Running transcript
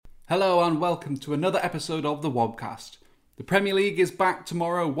Hello and welcome to another episode of the Wobcast. The Premier League is back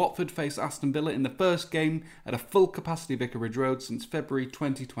tomorrow. Watford face Aston Villa in the first game at a full capacity Vicarage Road since February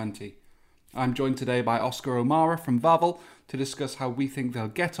 2020. I'm joined today by Oscar O'Mara from Vavel to discuss how we think they'll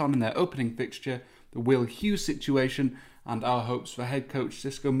get on in their opening fixture, the Will Hughes situation and our hopes for head coach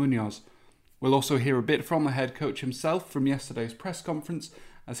Xisco Munoz. We'll also hear a bit from the head coach himself from yesterday's press conference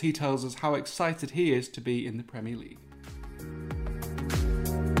as he tells us how excited he is to be in the Premier League.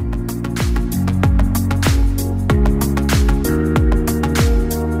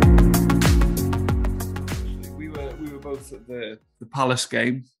 We were both at the Palace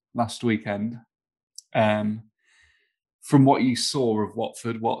game last weekend. From what you saw of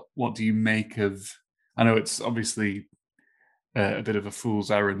Watford, what do you make of? I know it's obviously a bit of a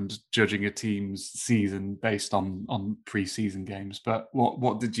fool's errand judging a team's season based on pre-season games, but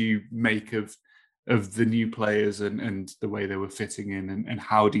what did you make of the new players and the way they were fitting in, and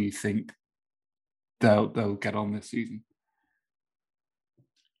how do you think they'll get on this season?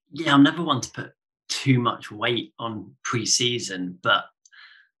 Yeah, I'm never one to put too much weight on pre-season, but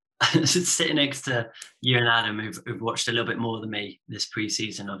sitting next to you and Adam, who've watched a little bit more than me this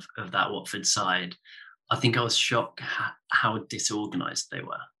pre-season of that Watford side, I think I was shocked how disorganised they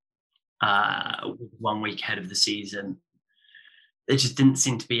were. 1 week ahead of the season, there just didn't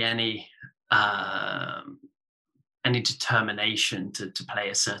seem to be any determination to play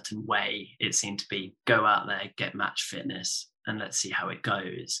a certain way. It seemed to be go out there, get match fitness, and let's see how it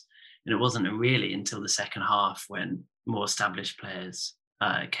goes. And it wasn't really until the second half when more established players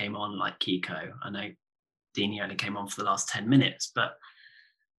came on, like Kiko. I know Dini only came on for the last 10 minutes, but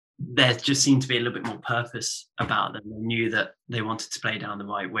there just seemed to be a little bit more purpose about them. They knew that they wanted to play down the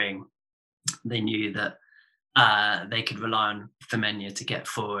right wing. They knew that they could rely on Femenia to get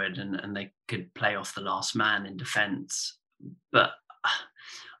forward, and they could play off the last man in defence. But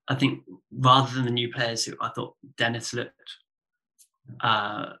I think rather than the new players, who I thought Dennis looked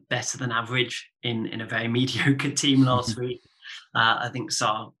better than average in a very mediocre team last week. I think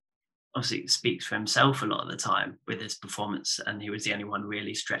Sarr obviously speaks for himself a lot of the time with his performance, and he was the only one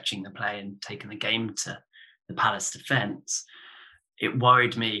really stretching the play and taking the game to the Palace defence. It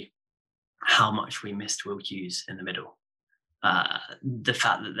worried me how much we missed Will Hughes in the middle. The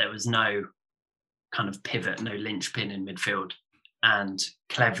fact that there was no kind of pivot, no linchpin in midfield, and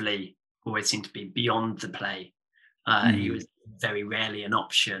Cleverley always seemed to be beyond the play. He was very rarely an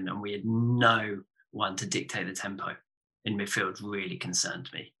option, and we had no one to dictate the tempo in midfield. Really concerned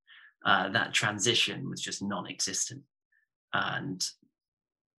me. That transition was just non-existent. And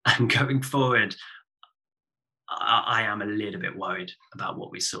going forward, I am a little bit worried about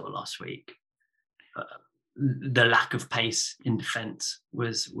what we saw last week. The lack of pace in defence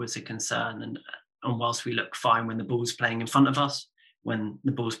was a concern, and whilst we look fine when the ball's playing in front of us, when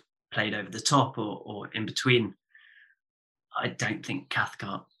the ball's played over the top or in between, I don't think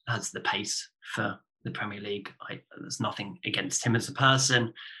Cathcart has the pace for the Premier League. There's nothing against him as a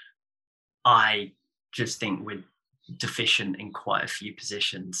person. I just think we're deficient in quite a few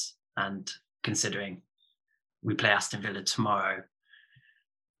positions, and considering we play Aston Villa tomorrow,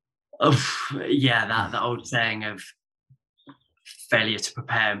 that old saying of failure to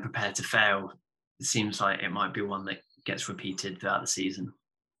prepare and prepare to fail, it seems like it might be one that gets repeated throughout the season.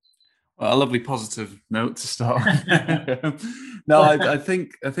 Well, a lovely positive note to start. No, I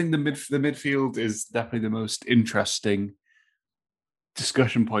think the midfield is definitely the most interesting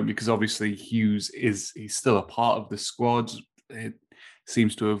discussion point, because obviously Hughes he's still a part of the squad. It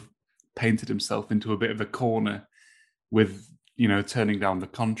seems to have painted himself into a bit of a corner with, turning down the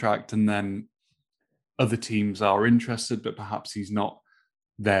contract, and then other teams are interested, but perhaps he's not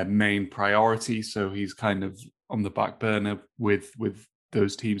their main priority. So he's kind of on the back burner with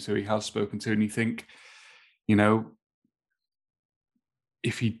those teams who he has spoken to. And you think,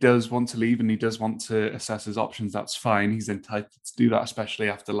 if he does want to leave and he does want to assess his options, that's fine. He's entitled to do that, especially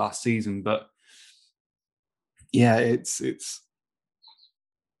after last season. But yeah, it's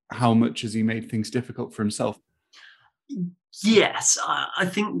how much has he made things difficult for himself? Yes, I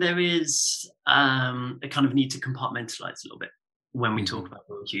think there is a kind of need to compartmentalise a little bit when we talk about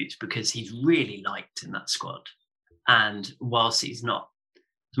Will Hughes, because he's really liked in that squad. And whilst he's not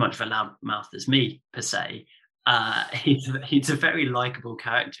as much of a loudmouth as me, per se, he's a very likeable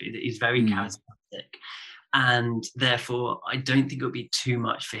character. He's very charismatic. And therefore, I don't think it would be too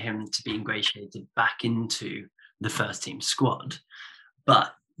much for him to be ingratiated back into the first team squad.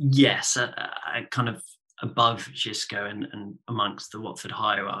 But yes, I kind of above Xisco and amongst the Watford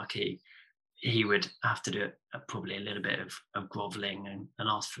hierarchy, he would have to do probably a little bit of grovelling and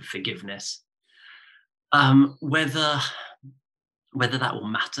ask for forgiveness. Whether Whether that will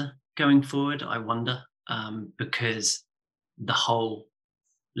matter going forward, I wonder, because the hole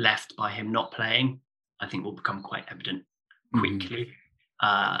left by him not playing, I think, will become quite evident quickly,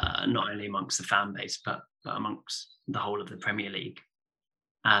 not only amongst the fan base, but amongst the whole of the Premier League.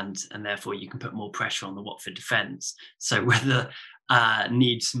 And therefore you can put more pressure on the Watford defence. So whether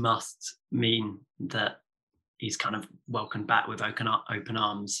needs must mean that he's kind of welcomed back with open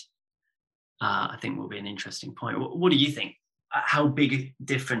arms, I think will be an interesting point. What do you think? How big a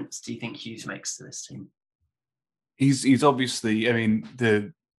difference do you think Hughes makes to this team? He's obviously, I mean,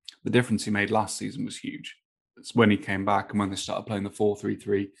 the difference he made last season was huge. It's when he came back and when they started playing the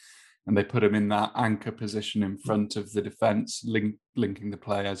 4-3-3 and they put him in that anchor position in front of the defence, linking the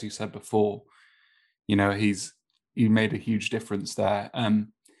play, as you said before. You know, he made a huge difference there.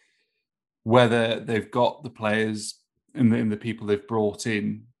 Whether they've got the players and the people they've brought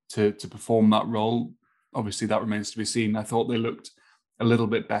in to perform that role, obviously that remains to be seen. I thought they looked a little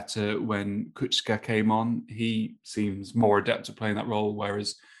bit better when Kucka came on. He seems more adept at playing that role,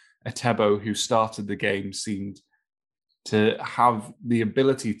 whereas Etebo, who started the game, seemed to have the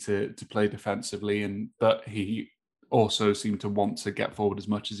ability to play defensively, but he also seemed to want to get forward as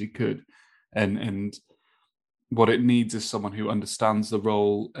much as he could. And what it needs is someone who understands the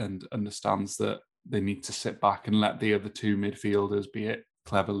role and understands that they need to sit back and let the other two midfielders, be it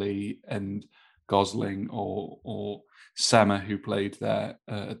Cleverley and Gosling or Sema, who played there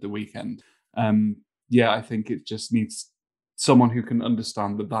at the weekend. I think it just needs someone who can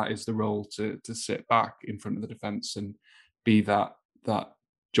understand that is the role to sit back in front of the defence and be that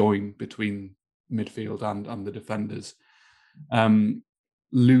join between midfield and the defenders.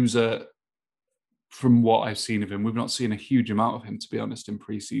 Loser, from what I've seen of him, we've not seen a huge amount of him, to be honest, in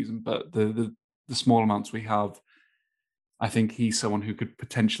pre-season, but the small amounts we have, I think he's someone who could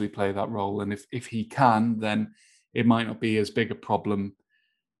potentially play that role. And if he can, then it might not be as big a problem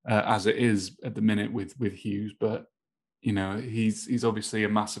as it is at the minute with Hughes. But, you know, he's obviously a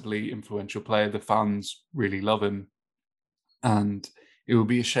massively influential player. The fans really love him. And it would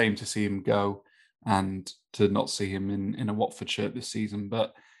be a shame to see him go and to not see him in a Watford shirt this season.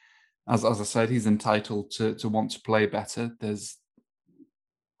 But as I said, he's entitled to want to play better. There's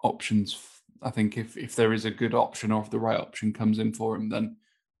options. I think if there is a good option or if the right option comes in for him, then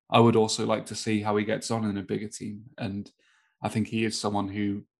I would also like to see how he gets on in a bigger team. And I think he is someone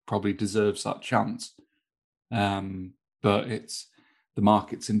who probably deserves that chance. But the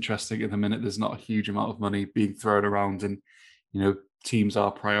market's interesting at the minute. There's not a huge amount of money being thrown around, and teams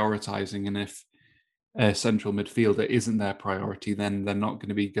are prioritizing. And if a central midfielder isn't their priority, then they're not going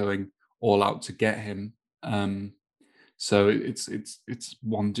to be going all out to get him. So it's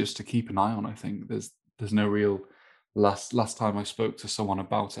one just to keep an eye on. I think there's no real. Last time I spoke to someone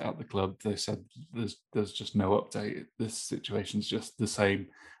about it at the club, they said there's just no update. This situation's just the same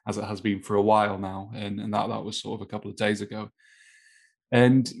as it has been for a while now, and that was sort of a couple of days ago.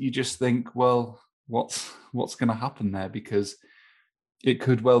 And you just think, well, what's going to happen there? Because it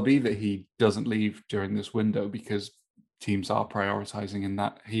could well be that he doesn't leave during this window because teams are prioritizing and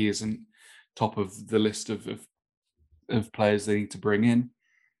that he isn't top of the list of players they need to bring in.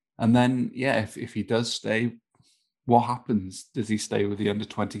 And then, if he does stay, what happens? Does he stay with the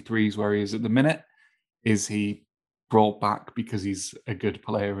under-23s where he is at the minute? Is he brought back because he's a good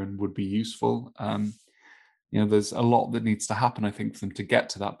player and would be useful? There's a lot that needs to happen, I think, for them to get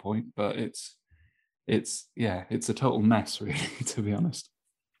to that point. But it's a total mess, really, to be honest.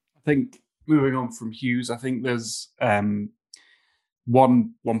 I think moving on from Hughes, I think there's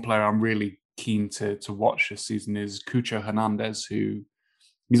one player I'm really keen to watch this season is Cucho Hernandez, who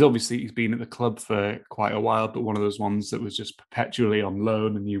he's been at the club for quite a while, but one of those ones that was just perpetually on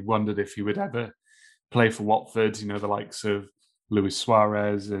loan, and you wondered if he would ever play for Watford. The likes of Luis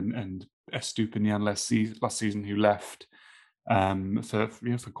Suarez and Estupiñán last season, who left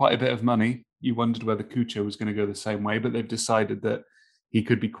for quite a bit of money. You wondered whether Cucho was going to go the same way, but they've decided that he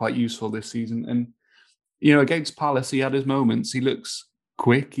could be quite useful this season. And against Palace, he had his moments. He looks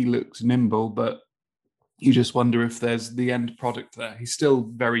quick, he looks nimble, but you just wonder if there's the end product there. He's still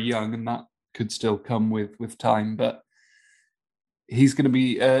very young, and that could still come with time. But he's going to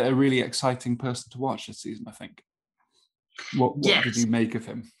be a really exciting person to watch this season, I think. What did you make of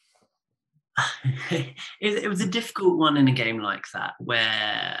him? It was a difficult one in a game like that,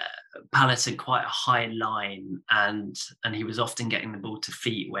 where Palace had quite a high line, and he was often getting the ball to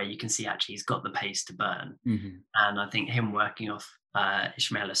feet where you can see actually he's got the pace to burn. Mm-hmm. And I think him working off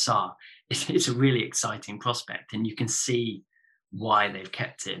Ismaila Sarr, it's a really exciting prospect, and you can see why they've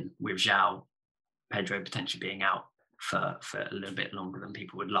kept him with João Pedro potentially being out for a little bit longer than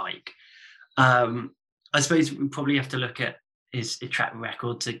people would like. I suppose we probably have to look at his track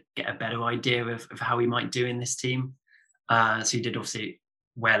record to get a better idea of how he might do in this team. So he did obviously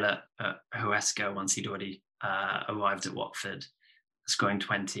well at Huesca once he'd already arrived at Watford, scoring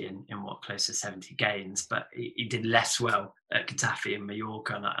 20 in what, close to 70 games. But he did less well at Getafe and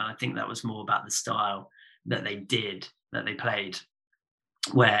Mallorca, and I think that was more about the style that they played,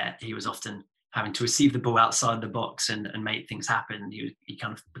 where he was often having to receive the ball outside the box and make things happen. He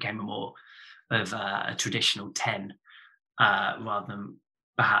kind of became a more of a traditional 10 rather than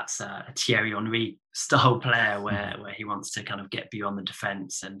perhaps a Thierry Henry style player where he wants to kind of get beyond the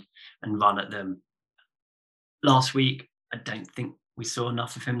defence and run at them. Last week, I don't think we saw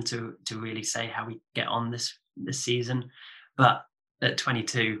enough of him to really say how we get on this season. But at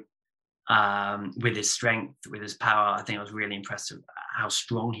 22, with his strength, with his power, I think I was really impressed with how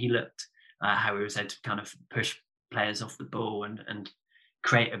strong he looked, how he was able to kind of push players off the ball and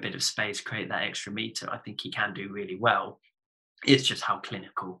create a bit of space, create that extra meter. I think he can do really well. It's just how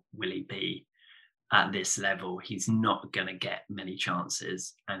clinical will he be at this level? He's not going to get many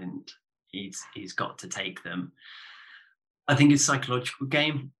chances, and he's got to take them. I think his psychological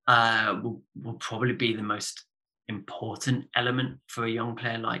game will probably be the most important element for a young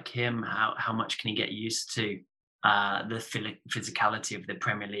player like him. How much can he get used to the physicality of the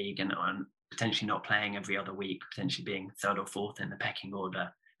Premier League and potentially not playing every other week, potentially being third or fourth in the pecking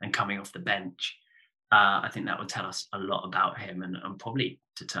order and coming off the bench. I think that will tell us a lot about him and probably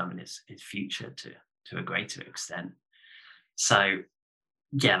determine his future to a greater extent. So,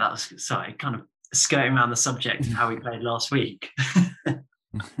 yeah, that was kind of skirting around the subject of how he played last week.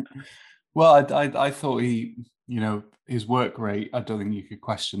 Well, I thought he, his work rate, I don't think you could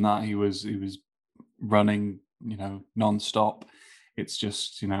question that. He was running, non-stop. It's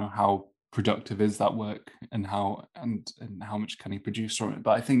just, how productive is that work and how much can he produce from it.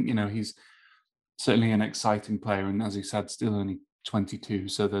 But I think, he's certainly an exciting player, and as he said, still only 22,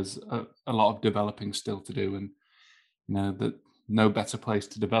 so there's a lot of developing still to do, and that no better place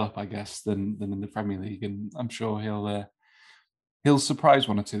to develop, I guess, than in the Premier League. And I'm sure he'll surprise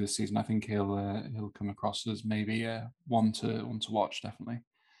one or two this season. I think he'll come across as maybe one to watch, definitely.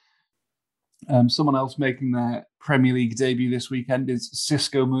 Someone else making their Premier League debut this weekend is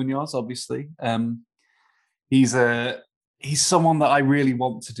Xisco Munoz. Obviously, he's someone that I really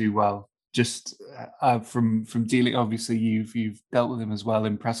want to do well. Just from dealing, obviously you've dealt with him as well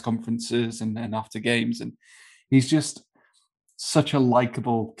in press conferences and after games, and he's just such a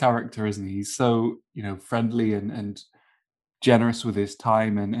likable character, isn't he? He's so friendly and generous with his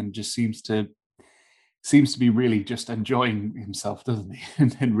time, and just seems to be really just enjoying himself, doesn't he?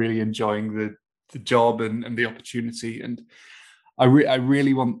 and really enjoying the job and the opportunity. And I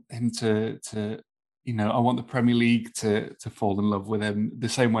really want him to I want the Premier League to fall in love with him the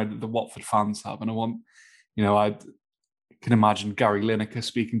same way that the Watford fans have. And I want, I can imagine Gary Lineker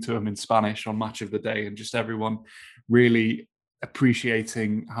speaking to him in Spanish on Match of the Day, and just everyone really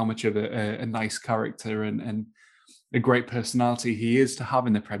appreciating how much of a nice character and a great personality he is to have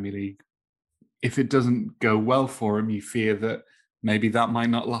in the Premier League. If it doesn't go well for him, you fear that maybe that might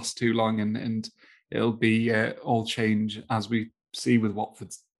not last too long, and it'll be all change, as we see with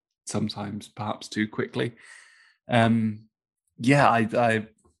Watford sometimes, perhaps too quickly. I'm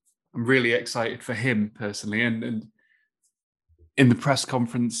really excited for him personally, and in the press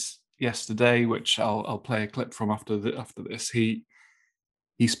conference yesterday, which I'll play a clip from after this, he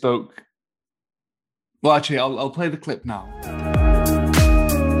spoke. Well, actually, I'll play the clip now.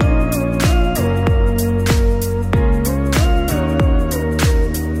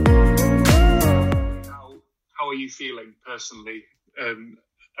 How are you feeling personally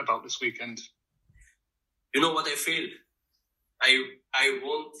about this weekend? You know what I feel? I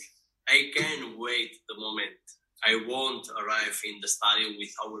can't wait the moment. I won't arrive in the stadium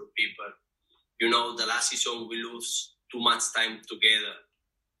with our people. The last season we lose too much time together.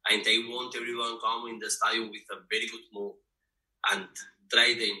 And I want everyone come in the stadium with a very good mood and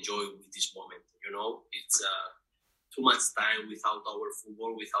try to enjoy with this moment. It's too much time without our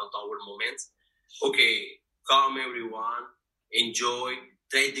football, without our moments. Okay, come everyone, enjoy,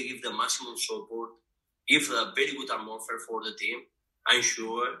 try to give the maximum support, give a very good atmosphere for the team. I'm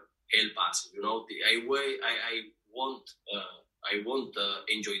sure help us. I won't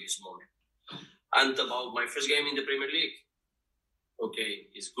enjoy this moment. And about my first game in the Premier League, okay,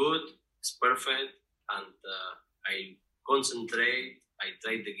 it's good, it's perfect, and I concentrate. I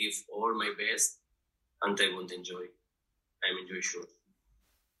try to give all my best, and I won't enjoy. I'm enjoy sure.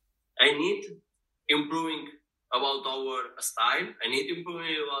 I need improving about our style. I need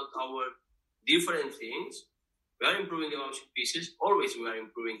improving about our different things. We are improving about pieces. Always we are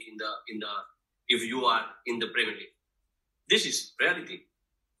improving in the if you are in the Premier League. This is reality.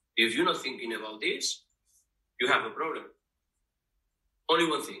 If you're not thinking about this, you have a problem. Only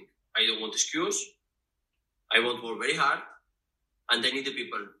one thing. I don't want excuse. I want to work very hard. And I need the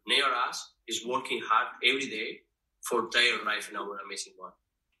people near us is working hard every day for their life in our amazing one.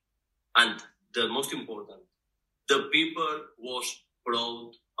 And the most important, the people was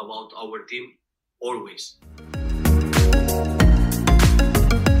proud about our team always.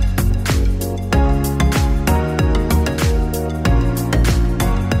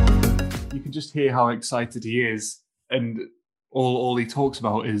 You can just hear how excited he is, and all he talks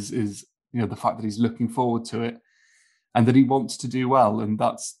about is the fact that he's looking forward to it and that he wants to do well, and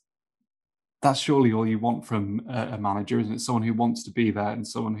that's surely all you want from a manager, isn't it? Someone who wants to be there and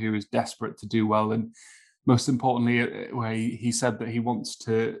someone who is desperate to do well, and most importantly, where he said that he wants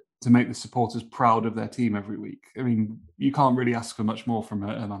to make the supporters proud of their team every week. I mean, you can't really ask for much more from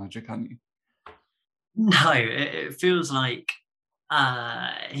a manager, can you? No, it feels like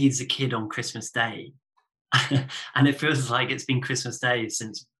he's a kid on Christmas Day. And it feels like it's been Christmas Day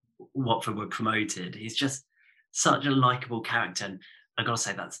since Watford were promoted. He's just such a likable character. And I've got to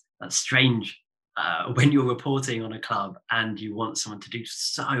say, that's strange when you're reporting on a club and you want someone to do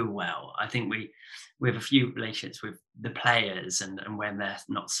so well. I think we have a few relationships with the players, and when they're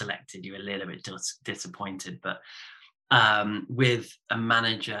not selected, you're a little bit disappointed. But with a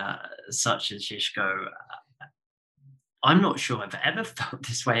manager such as Žižko, I'm not sure I've ever felt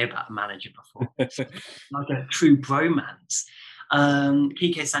this way about a manager before. Like a true bromance.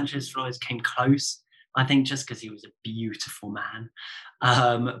 Quique Sanchez Flores came close, I think, just because he was a beautiful man.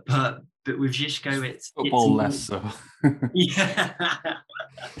 But with Žižko, it's football less so. Yeah,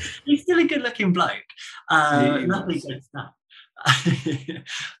 he's still a good-looking bloke. Lovely good stuff.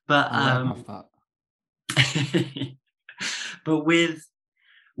 But but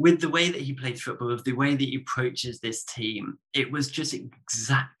with the way that he plays football, with the way that he approaches this team, it was just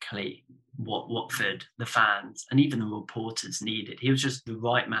exactly what Watford, the fans, and even the reporters needed. He was just the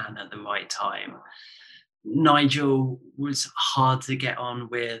right man at the right time. Nigel was hard to get on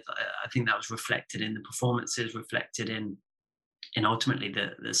with. I think that was reflected in the performances, reflected in ultimately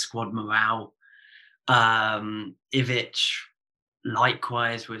the squad morale. Ivic,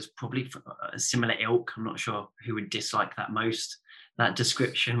 likewise, was probably a similar ilk. I'm not sure who would dislike that most, that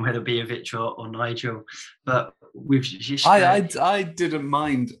description, whether it be Ivic or Nigel. But with Žižko, I didn't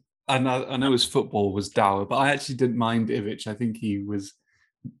mind, and I know his football was dour, but I actually didn't mind Ivic. I think he was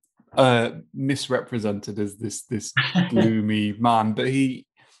misrepresented as this gloomy man, but he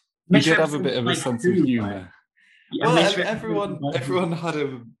did have a bit of a sense of humour. Yeah, well, everyone had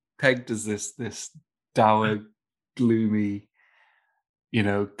him pegged as this dour, gloomy,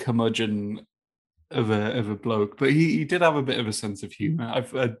 curmudgeon of a bloke, but he did have a bit of a sense of humour.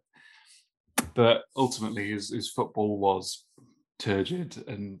 But ultimately, his football was turgid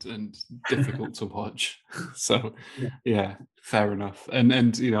and difficult to watch. So, yeah, fair enough. And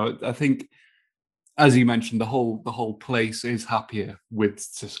I think, as you mentioned, the whole place is happier with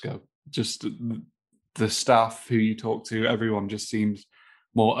Xisco. Just the staff who you talk to, everyone just seems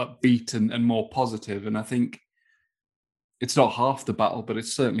more upbeat and more positive. And I think it's not half the battle, but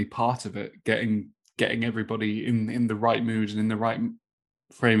it's certainly part of it. Getting everybody in the right mood and in the right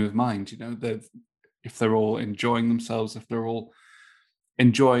frame of mind. If they're all enjoying themselves, if they're all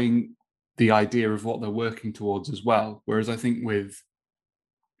enjoying the idea of what they're working towards as well. Whereas I think with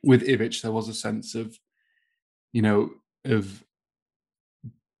Ivic, there was a sense of, of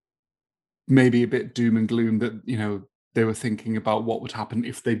maybe a bit doom and gloom that, they were thinking about what would happen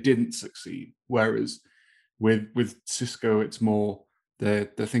if they didn't succeed. Whereas with Xisco, it's more they're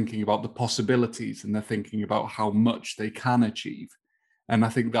thinking about the possibilities and they're thinking about how much they can achieve. And I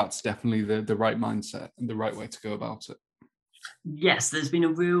think that's definitely the right mindset and the right way to go about it. Yes, there's been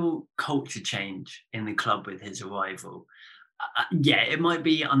a real culture change in the club with his arrival. It might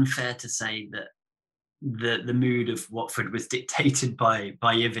be unfair to say that the mood of Watford was dictated by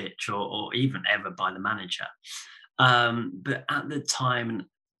Ivic or even ever by the manager. But at the time, and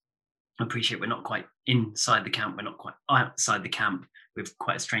I appreciate we're not quite inside the camp, we're not quite outside the camp, with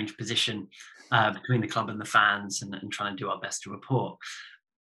quite a strange position between the club and the fans and trying to do our best to report.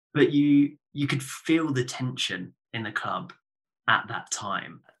 But you could feel the tension in the club at that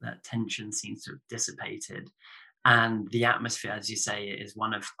time. That tension seems to have dissipated. And the atmosphere, as you say, is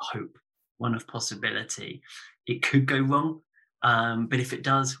one of hope, one of possibility. It could go wrong, but if it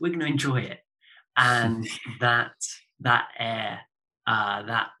does, we're going to enjoy it. And that air,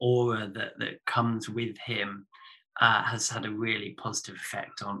 that aura that comes with him has had a really positive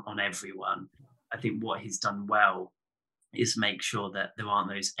effect on everyone. I think what he's done well is make sure that there aren't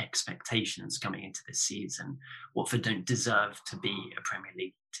those expectations coming into this season. Watford don't deserve to be a Premier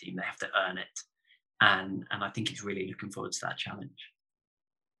League team. They have to earn it. And I think he's really looking forward to that challenge.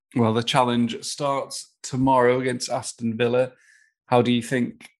 Well, the challenge starts tomorrow against Aston Villa. How do you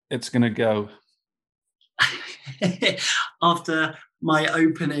think it's going to go? After my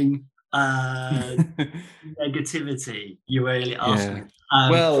opening negativity, you really asked me.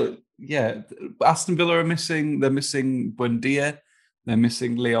 Aston Villa are missing. They're missing Buendia. They're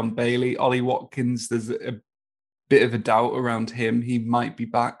missing Leon Bailey. Ollie Watkins, there's a bit of a doubt around him. He might be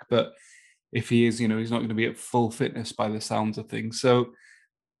back, but if he is, he's not going to be at full fitness by the sounds of things. So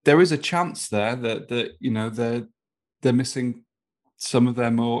there is a chance there that they're missing some of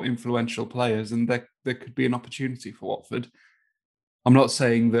their more influential players, and there could be an opportunity for Watford. I'm not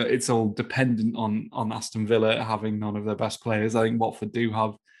saying that it's all dependent on Aston Villa having none of their best players. I think Watford do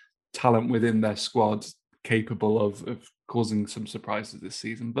have talent within their squad capable of causing some surprises this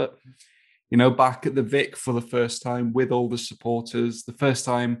season. But, back at the Vic for the first time with all the supporters, the first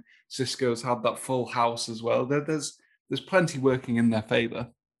time Xisco's had that full house as well, there's plenty working in their favour.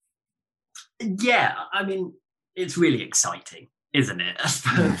 Yeah, I mean, it's really exciting, isn't it?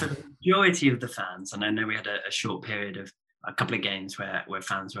 For the majority of the fans, and I know we had a short period of a couple of games where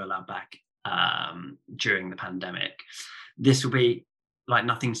fans were allowed back during the pandemic. This will be like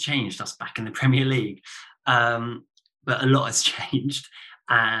nothing's changed, us back in the Premier League. But a lot has changed,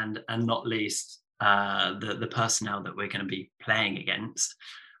 and not least the personnel that we're going to be playing against.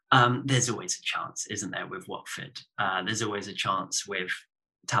 There's always a chance, isn't there, with Watford? There's always a chance with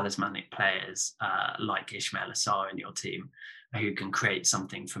talismanic players like Ismail Assar in your team who can create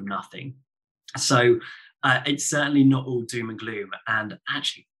something from nothing. So it's certainly not all doom and gloom. And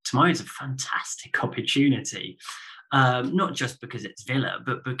actually, tomorrow is a fantastic opportunity, not just because it's Villa,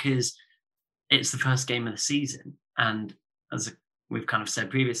 but because it's the first game of the season. And as we've kind of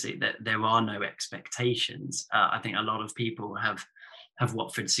said previously, that there are no expectations. I think a lot of people have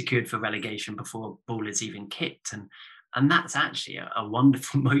Watford secured for relegation before ball is even kicked. And that's actually a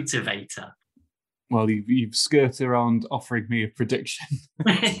wonderful motivator. Well, you've skirted around offering me a prediction.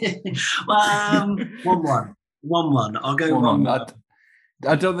 1-1. 1-1. I'll go 1-1.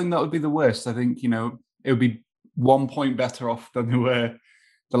 I don't think that would be the worst. I think, it would be 1 point better off than they were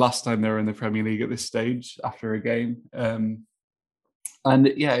the last time they were in the Premier League at this stage after a game. And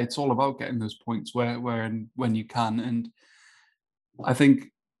yeah, it's all about getting those points where and when you can. And I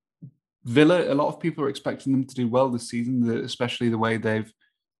think Villa, a lot of people are expecting them to do well this season, especially the way they've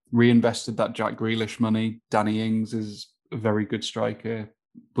reinvested that Jack Grealish money. Danny Ings is a very good striker.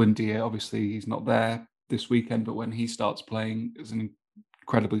 Buendia, obviously, he's not there this weekend, but when he starts playing, is an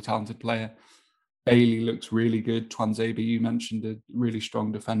incredibly talented player. Bailey looks really good. Tuanzebe, you mentioned, a really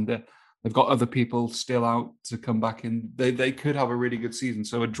strong defender. They've got other people still out to come back in. They could have a really good season.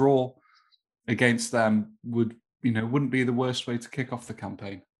 So a draw against them wouldn't be the worst way to kick off the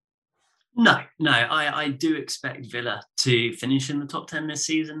campaign. No, I do expect Villa to finish in the top 10 this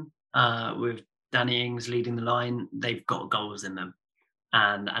season with Danny Ings leading the line. They've got goals in them,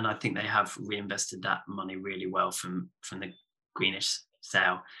 and I think they have reinvested that money really well from the Greenish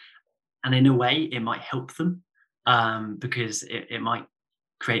sale. And in a way, it might help them because it might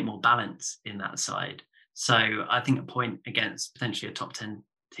create more balance in that side. So I think a point against potentially a top 10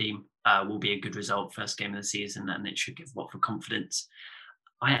 team will be a good result, first game of the season, and it should give Watford confidence.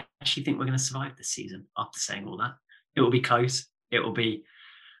 I actually think we're going to survive this season after saying all that. It will be close. It will be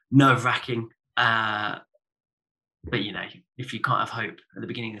nerve-wracking. But, if you can't have hope at the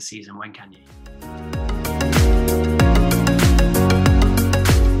beginning of the season, when can you?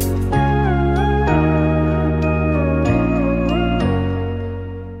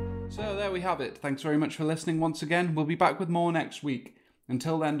 So there we have it. Thanks very much for listening once again. We'll be back with more next week.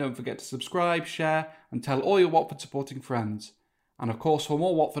 Until then, don't forget to subscribe, share, and tell all your Watford supporting friends. And of course, for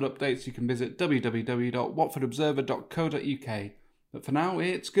more Watford updates, you can visit www.watfordobserver.co.uk. But for now,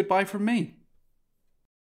 it's goodbye from me.